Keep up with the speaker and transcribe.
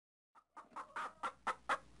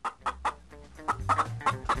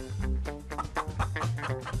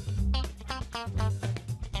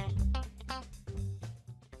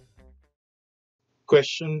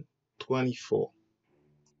Question 24.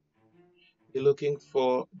 You're looking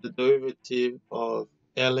for the derivative of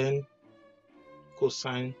ln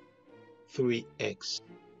cosine 3x.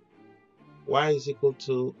 Y is equal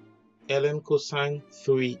to ln cosine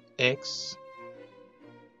 3x.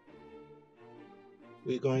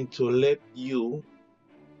 We're going to let u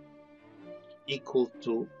equal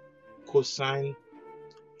to cosine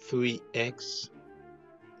 3x,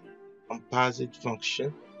 composite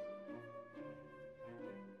function.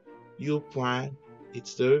 U prime,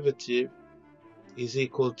 its derivative, is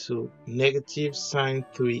equal to negative sine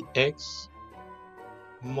 3x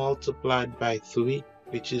multiplied by 3,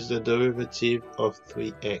 which is the derivative of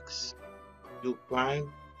 3x. U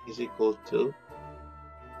prime is equal to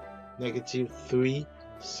negative 3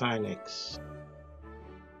 sine x.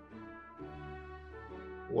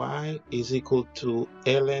 Y is equal to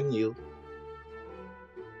ln u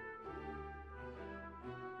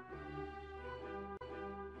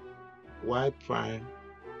y prime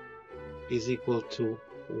is equal to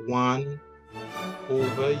 1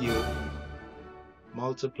 over u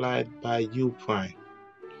multiplied by u prime.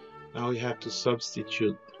 Now we have to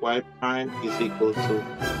substitute. Y prime is equal to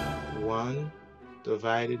 1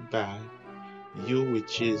 divided by u,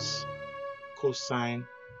 which is cosine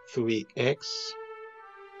 3x,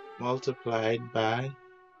 multiplied by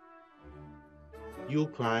u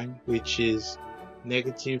prime, which is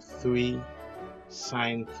negative 3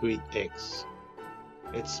 sine 3x.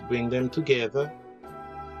 Let's bring them together.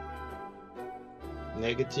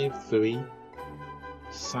 Negative 3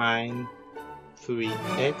 sine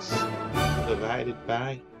 3x divided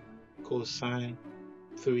by cosine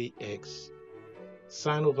 3x.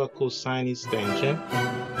 Sine over cosine is tangent,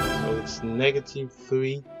 so it's negative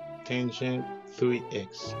 3 tangent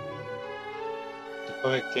 3x. The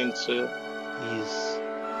correct answer is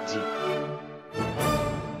D.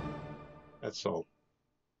 That's all.